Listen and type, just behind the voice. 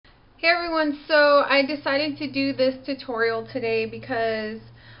Hey everyone, so I decided to do this tutorial today because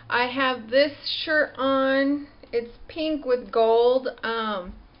I have this shirt on. It's pink with gold.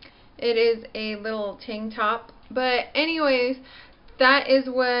 It is a little tank top. But anyways, that is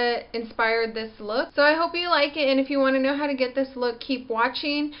what inspired this look. So I hope you like it, and if you want to know how to get this look, keep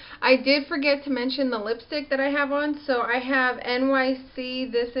watching. I did forget to mention the lipstick that I have on. So I have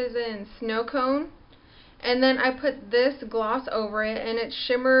NYC, this is in Snow Cone. And then I put this gloss over it, and it's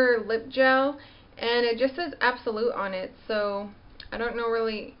shimmer lip gel, and it just says Absolute on it. So I don't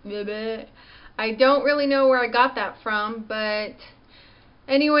really know where I got that from, but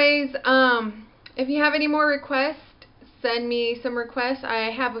anyways, if you have any more requests, send me some requests. I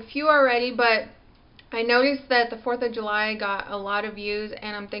have a few already, but I noticed that the 4th of July got a lot of views,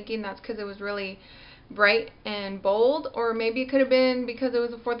 and I'm thinking that's because it was really bright and bold, or maybe it could have been because it was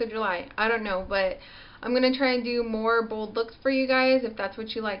the 4th of July. I don't know, but I'm going to try and do more bold looks for you guys if that's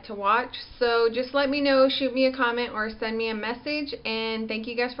what you like to watch. So just let me know, shoot me a comment or send me a message, and thank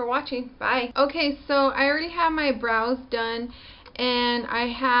you guys for watching. Bye. Okay, so I already have my brows done, and I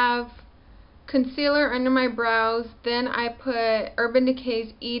have concealer under my brows. Then I put Urban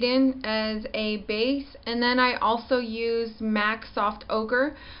Decay's Eden as a base, and then I also use MAC Soft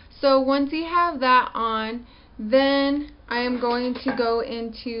Ochre. So once you have that on, then I am going to go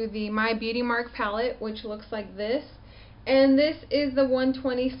into the My Beauty Mark palette, which looks like this. And this is the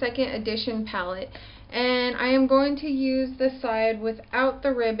 122nd edition palette. And I am going to use the side without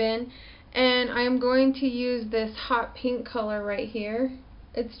the ribbon. And I am going to use this hot pink color right here.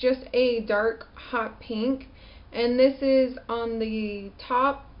 It's just a dark hot pink. And this is on the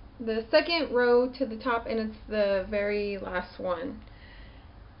top, the second row to the top, and it's the very last one.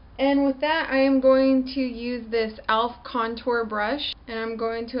 And with that, I am going to use this e.l.f. contour brush, and I'm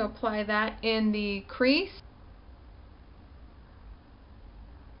going to apply that in the crease.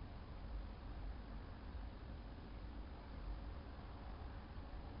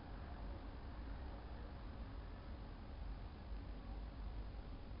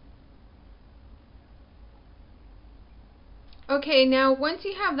 Okay, now once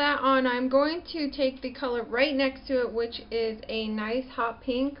you have that on, I'm going to take the color right next to it, which is a nice hot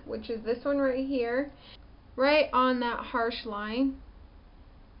pink, which is this one right here, right on that harsh line.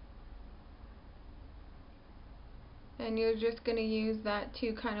 And you're just going to use that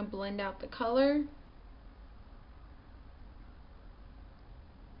to kind of blend out the color.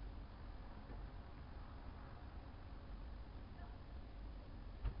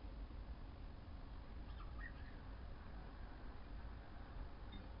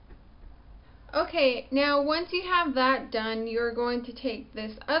 Okay, now once you have that done, you're going to take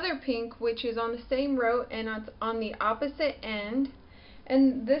this other pink, which is on the same row and it's on the opposite end.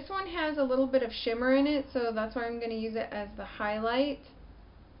 And this one has a little bit of shimmer in it, so that's why I'm going to use it as the highlight.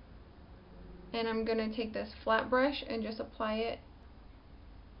 And I'm going to take this flat brush and just apply it.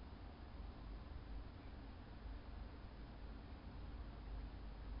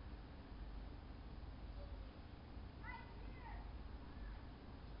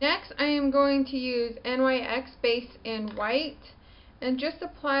 Next, I am going to use NYX base in white and just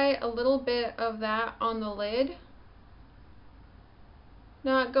apply a little bit of that on the lid.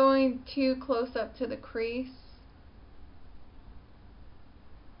 Not going too close up to the crease.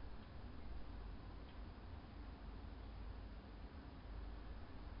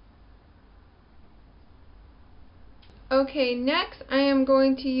 Okay, next I am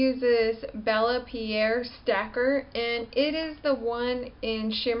going to use this Bella Pierre stacker, and it is the one in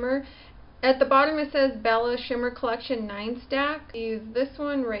shimmer. At the bottom it says Bella Shimmer Collection 9 stack. I use this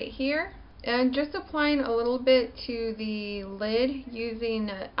one right here, and just applying a little bit to the lid using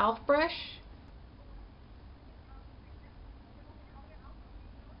an e.l.f. brush.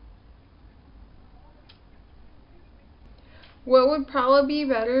 What would probably be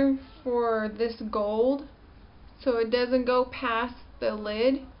better for this gold, so it doesn't go past the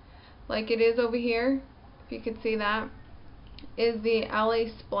lid like it is over here, if you could see that, is the LA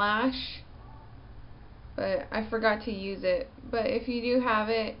Splash, but I forgot to use it. But if you do have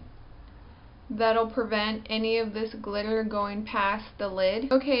it, that'll prevent any of this glitter going past the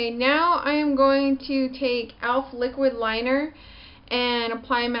lid. Okay, now I am going to take e.l.f. liquid liner and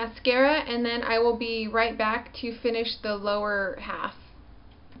apply mascara, and then I will be right back to finish the lower half.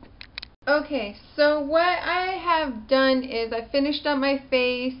 Okay, so what I have done is I finished up my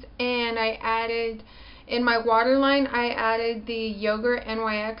face, and I added, in my waterline, I added the Yogurt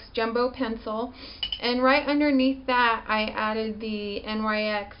NYX Jumbo Pencil, and right underneath that I added the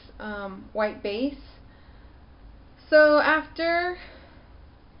NYX white base. So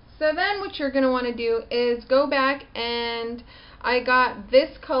then what you're going to want to do is go back and I got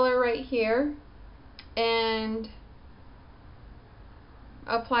this color right here and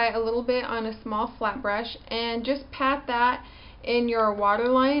apply a little bit on a small flat brush and just pat that in your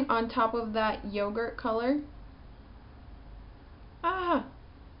waterline on top of that yogurt color. Ah,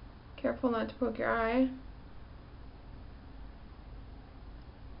 careful not to poke your eye.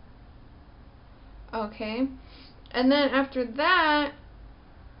 Okay, and then after that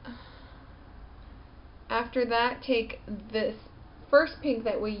take this first pink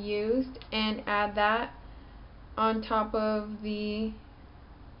that we used and add that on top of the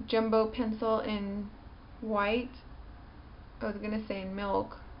jumbo pencil in white. I was gonna say in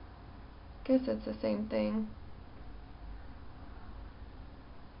milk. Guess it's the same thing.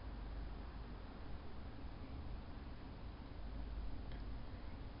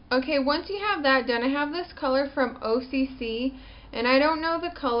 Okay, once you have that done, I have this color from OCC, and I don't know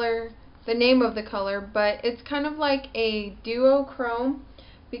the name of the color, but it's kind of like a duochrome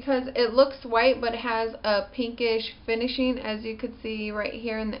because it looks white but has a pinkish finishing, as you could see right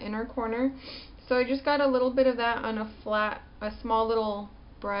here in the inner corner. So I just got a little bit of that on a small little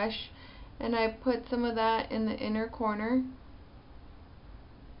brush, and I put some of that in the inner corner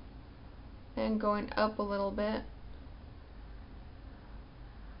and going up a little bit.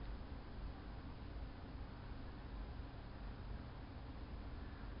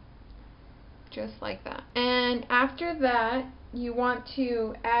 Just like that. And after that, you want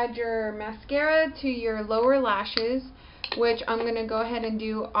to add your mascara to your lower lashes, which I'm going to go ahead and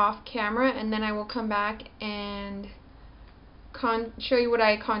do off camera, and then I will come back and show you what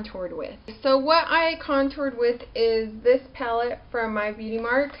I contoured with. So what I contoured with is this palette from My Beauty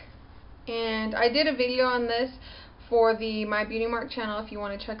Mark, and I did a video on this for the My Beauty Mark channel if you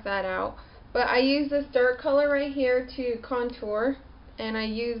want to check that out. But I use this dark color right here to contour, and I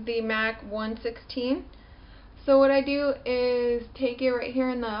use the MAC 116. So what I do is take it right here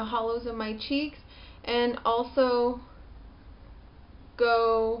in the hollows of my cheeks, and also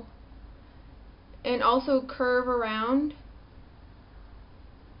curve around,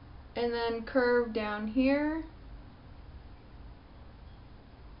 and then curve down here,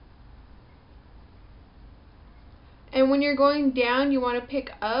 and when you're going down you want to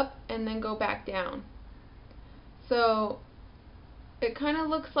pick up and then go back down. So it kind of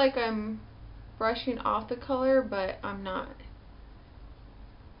looks like I'm brushing off the color, but I'm not.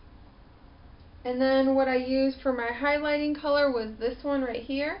 And then what I used for my highlighting color was this one right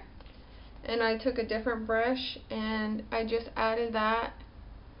here, and I took a different brush and I just added that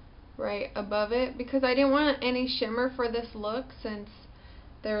right above it because I didn't want any shimmer for this look since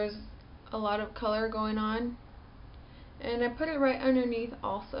there's a lot of color going on, and I put it right underneath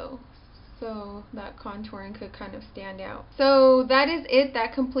also, so that contouring could kind of stand out. So that is it.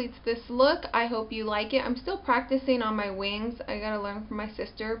 That completes this look. I hope you like it. I'm still practicing on my wings. I gotta learn from my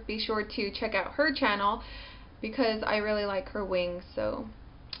sister. Be sure to check out her channel because I really like her wings, so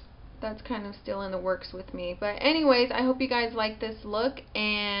that's kind of still in the works with me. But anyways, I hope you guys like this look,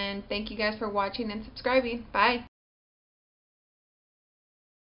 and thank you guys for watching and subscribing. Bye!